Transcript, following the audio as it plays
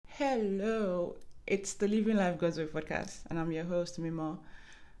Hello, it's the Living Life God's Way podcast, and I'm your host, Mimo.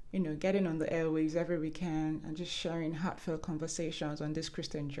 Getting on the airwaves every weekend and just sharing heartfelt conversations on this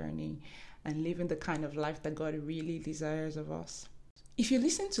Christian journey and living the kind of life that God really desires of us. If you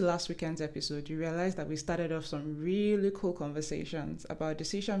listened to last weekend's episode, you realized that we started off some really cool conversations about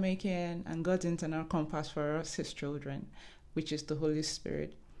decision making and God's internal compass for us, His children, which is the Holy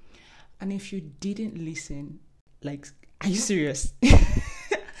Spirit. And if you didn't listen, are you serious?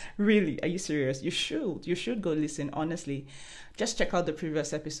 Really, are you serious? You should go listen, honestly. Just check out the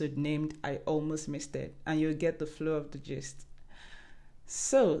previous episode named I Almost Missed It, and you'll get the flow of the gist.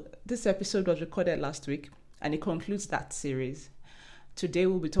 So, this episode was recorded last week, and it concludes that series. Today,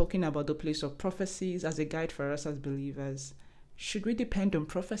 we'll be talking about the place of prophecies as a guide for us as believers. Should we depend on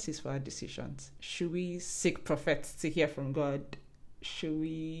prophecies for our decisions? Should we seek prophets to hear from God? Should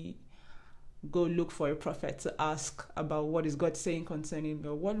we go look for a prophet to ask about what is God saying concerning me,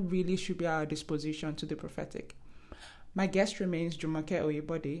 or what really should be our disposition to the prophetic? My guest remains Jumoke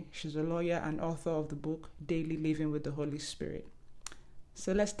Oyebode. She's a lawyer and author of the book Daily Living with the Holy Spirit.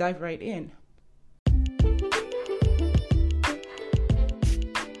 So let's dive right in.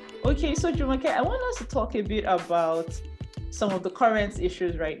 Okay, so Jumoke, I want us to talk a bit about some of the current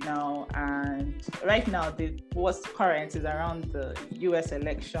issues right now. And right now, what's current is around the US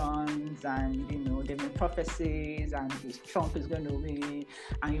elections, and there have been prophecies, and Trump is going to win.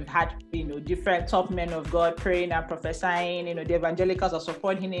 And you've had different top men of God praying and prophesying. The evangelicals are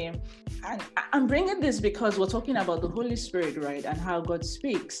supporting him. And I'm bringing this because we're talking about the Holy Spirit, right, and how God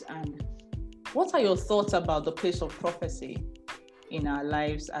speaks. And what are your thoughts about the place of prophecy in our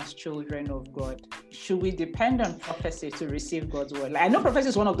lives as children of God? Should we depend on prophecy to receive God's word? I know prophecy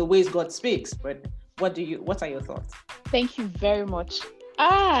is one of the ways God speaks, but what are your thoughts? Thank you very much.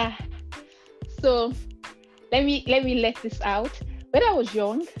 So let me let this out. When I was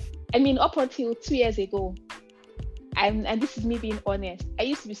young, up until 2 years ago, and this is me being honest, I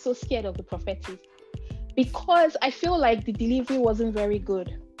used to be so scared of the prophetic because I feel like the delivery wasn't very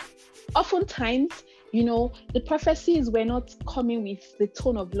good. Oftentimes, the prophecies were not coming with the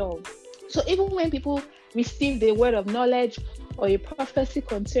tone of love. So even when people receive the word of knowledge or a prophecy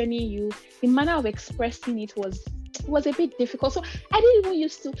concerning you, the manner of expressing it was a bit difficult. So I didn't even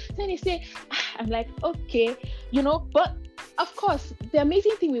used to. Then they say, I'm like, okay, But of course, the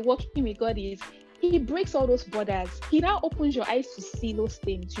amazing thing with working with God is He breaks all those borders. He now opens your eyes to see those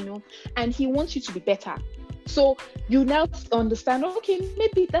things, and He wants you to be better. So you now understand, okay,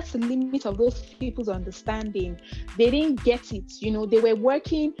 maybe that's the limit of those people's understanding. They didn't get it, they were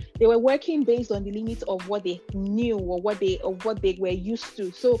working based on the limits of what they knew or what they were used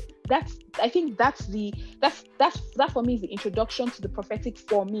to. So that for me is the introduction to the prophetic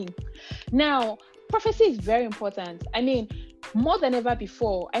for me. Now, prophecy is very important. More than ever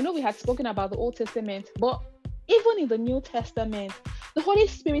before. I know we had spoken about the Old Testament, but even in the New Testament, the Holy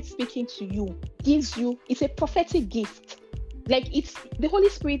Spirit speaking to you it's a prophetic gift. The Holy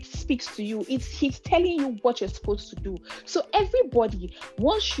Spirit speaks to you. He's telling you what you're supposed to do. So everybody,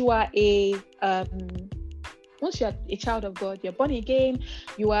 once you are a child of God, you're born again,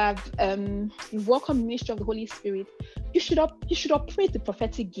 you've welcomed the ministry of the Holy Spirit, you should operate the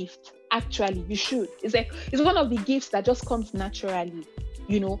prophetic gift. Actually, you should. It's one of the gifts that just comes naturally,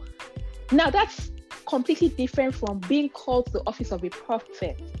 Now that's completely different from being called to the office of a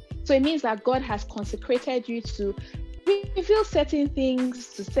prophet. So it means that God has consecrated you to reveal certain things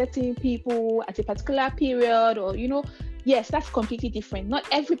to certain people at a particular period, or yes, that's completely different. Not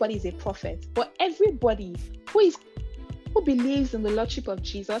everybody is a prophet, but everybody who believes in the Lordship of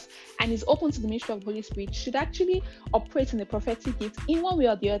Jesus and is open to the ministry of the Holy Spirit should actually operate in the prophetic gift in one way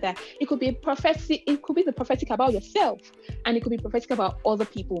or the other. It could be prophecy, it could be the prophetic about yourself, and it could be prophetic about other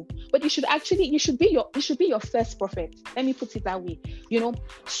people. But you should be your first prophet. Let me put it that way.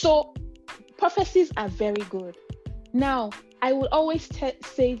 So prophecies are very good. Now, I would always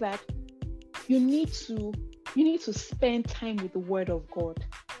say that you need to spend time with the Word of God.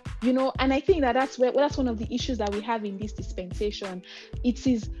 And I think that's one of the issues that we have in this dispensation. It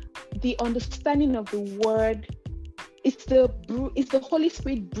is the understanding of the word. It's the Holy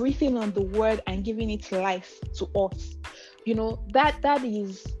Spirit breathing on the word and giving it life to us. That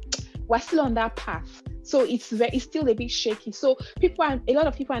is, we're still on that path. So it's still a bit shaky. So a lot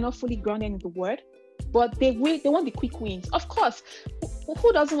of people are not fully grounded in the word, but they want the quick wins. Of course,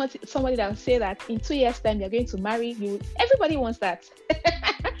 who doesn't want somebody that will say that in 2 years' time they're going to marry you? Everybody wants that.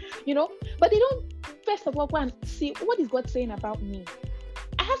 But they don't first of all go and see, what is God saying about me?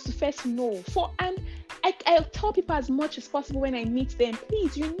 I have to first know. And I tell people as much as possible when I meet them,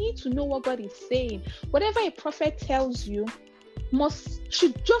 please, you need to know what God is saying. Whatever a prophet tells you,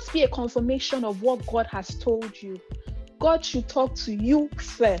 should just be a confirmation of what God has told you. God should talk to you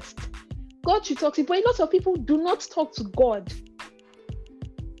first. God should talk to you. But a lot of people do not talk to God.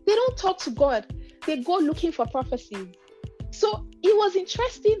 They don't talk to God. They go looking for prophecies. So it was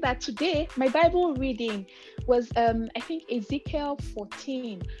interesting that today my Bible reading was I think Ezekiel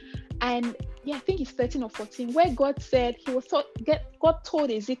 14. And I think it's 13 or 14, where God said God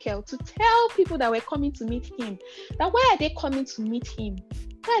told Ezekiel to tell people that were coming to meet him that why are they coming to meet him?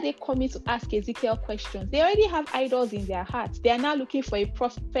 Why are they coming to ask Ezekiel questions? They already have idols in their hearts. They are now looking for a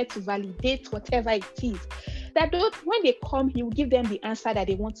prophet to validate whatever it is. That when they come, he will give them the answer that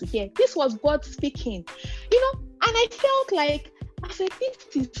they want to hear. This was God speaking, and I felt like, I said,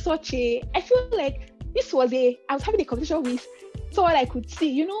 I feel like I was having a conversation with someone I could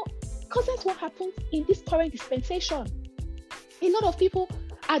see, because that's what happens in this current dispensation. A lot of people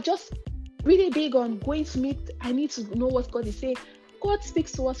are just really big on going to meet. I need to know what God is saying. God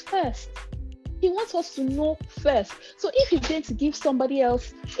speaks to us first. He wants us to know first. So if he's going to give somebody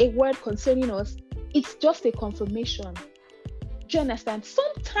else a word concerning us, it's just a confirmation. Do you understand?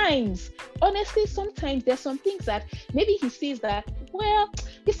 Sometimes there's some things that maybe he sees that,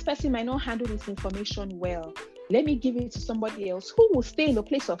 this person might not handle this information well. Let me give it to somebody else who will stay in the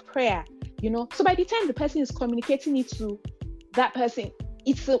place of prayer, So by the time the person is communicating it to that person,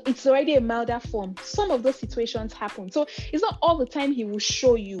 it's already a milder form. Some of those situations happen. So it's not all the time he will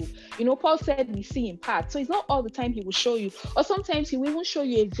show you. Paul said we see in part. So it's not all the time he will show you. Or sometimes he will even show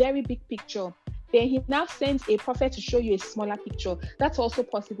you a very big picture. Then he now sends a prophet to show you a smaller picture. That's also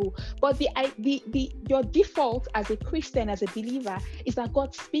possible. But your default as a Christian, as a believer, is that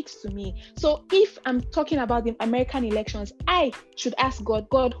God speaks to me. So if I'm talking about the American elections, I should ask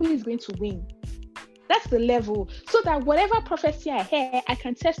God, who is going to win? That's the level. So that whatever prophecy I hear, I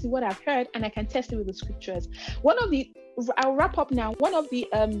can test what I've heard and I can test it with the scriptures. I'll wrap up now. One of the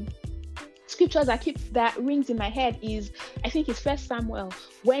scriptures that rings in my head is, I think it's 1 Samuel,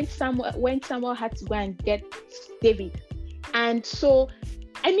 when Samuel had to go and get David. And so,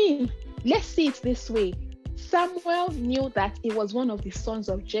 let's see it this way. Samuel knew that it was one of the sons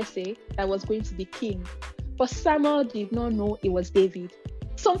of Jesse that was going to be king, but Samuel did not know it was David.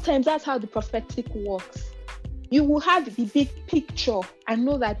 Sometimes that's how the prophetic works. You will have the big picture and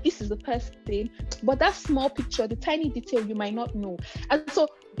know that this is the person, but that small picture, the tiny detail, you might not know. And so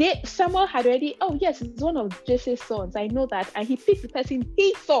Samuel had already, yes, it's one of Jesse's sons. I know that. And he picked the person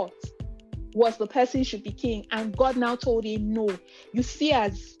he thought was the person should be king. And God now told him, no, you see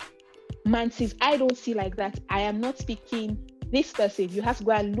as man sees, I don't see like that. I am not picking this person. You have to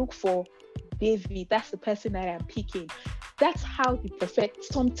go and look for David. That's the person that I'm picking. That's how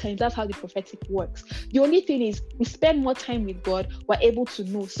sometimes that's how the prophetic works. The only thing is we spend more time with God, we're able to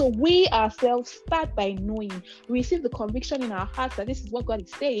know. So we ourselves start by knowing. We receive the conviction in our hearts that this is what God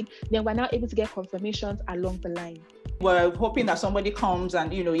is saying, then we're now able to get confirmations along the line. We're hoping that somebody comes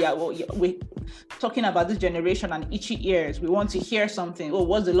and, we're talking about this generation and itchy ears. We want to hear something. Oh,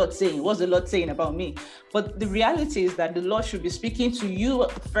 what's the Lord saying? What's the Lord saying about me? But the reality is that the Lord should be speaking to you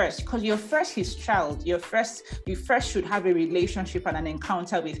first, because you're first his child. You first should have a relationship and an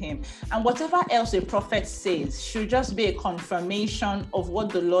encounter with him. And whatever else a prophet says should just be a confirmation of what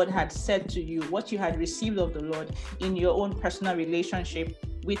the Lord had said to you, what you had received of the Lord in your own personal relationship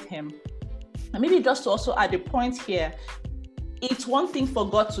with him. And maybe just to also add a point here, it's one thing for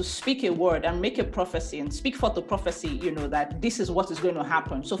God to speak a word and make a prophecy and speak forth the prophecy, that this is what is going to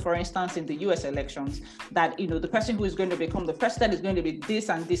happen. So for instance, in the US elections, that, the person who is going to become the president is going to be this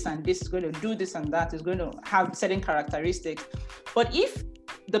and this and this, is going to do this and that, is going to have certain characteristics. But if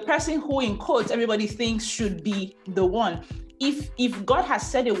the person who, in quotes, everybody thinks should be the one, if God has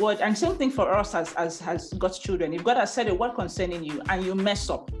said a word, and same thing for us as God's children, if God has said a word concerning you and you mess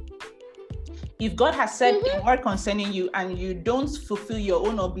up, if God has said a word concerning you and you don't fulfill your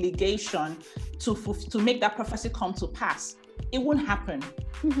own obligation to make that prophecy come to pass, it won't happen.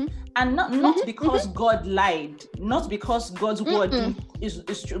 And not because God lied, not because God's word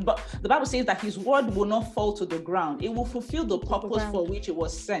is true, but the Bible says that his word will not fall to the ground. It will fulfill the purpose for which it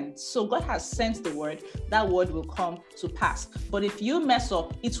was sent. So God has sent the word, that word will come to pass. But if you mess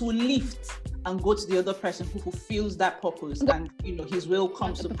up, it will lift and go to the other person who fulfills that purpose, and his will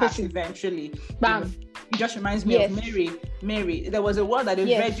comes to pass eventually. It just reminds me of Mary. There was a word that a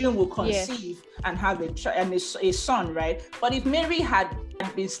virgin will conceive and have a son, right? But if Mary had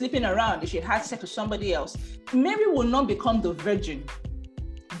been sleeping around, if she had sex with somebody else, Mary will not become the virgin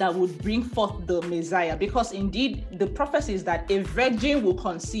that would bring forth the Messiah, because indeed the prophecy is that a virgin will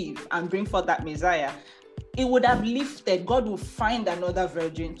conceive and bring forth that Messiah. It would have lifted, God will find another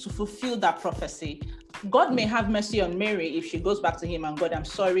virgin to fulfill that prophecy. God may have mercy on Mary if she goes back to him and God, I'm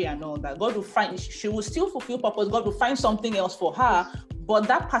sorry and all that. God will find, she will still fulfill purpose. God will find something else for her, but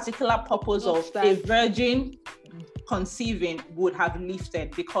that particular purpose of a virgin conceiving would have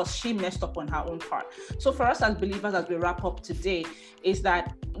lifted because she messed up on her own part. So for us as believers, as we wrap up today, is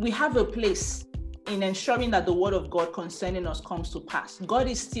that we have a place in ensuring that the word of God concerning us comes to pass. God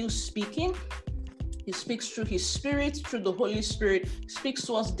is still speaking. He speaks through his spirit, through the Holy Spirit, speaks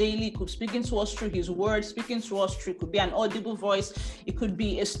to us daily, could speaking to us through his word, speaking to us through, it could be an audible voice, it could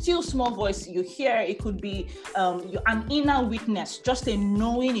be a still small voice you hear, it could be an inner witness, just a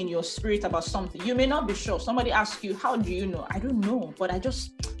knowing in your spirit about something. You may not be sure. Somebody asks you, how do you know? I don't know, but I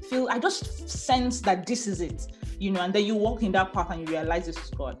just sense that this is it. And then you walk in that path and you realize this is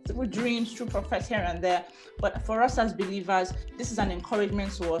God. Through dreams, through prophets here and there. But for us as believers, this is an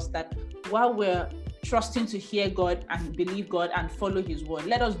encouragement to us that while we're trusting to hear God and believe God and follow his word,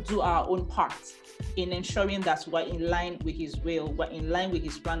 let us do our own part in ensuring that we're in line with his will, we're in line with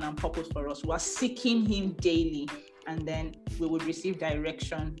his plan and purpose for us. We're seeking him daily, and then we will receive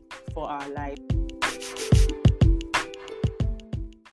direction for our life.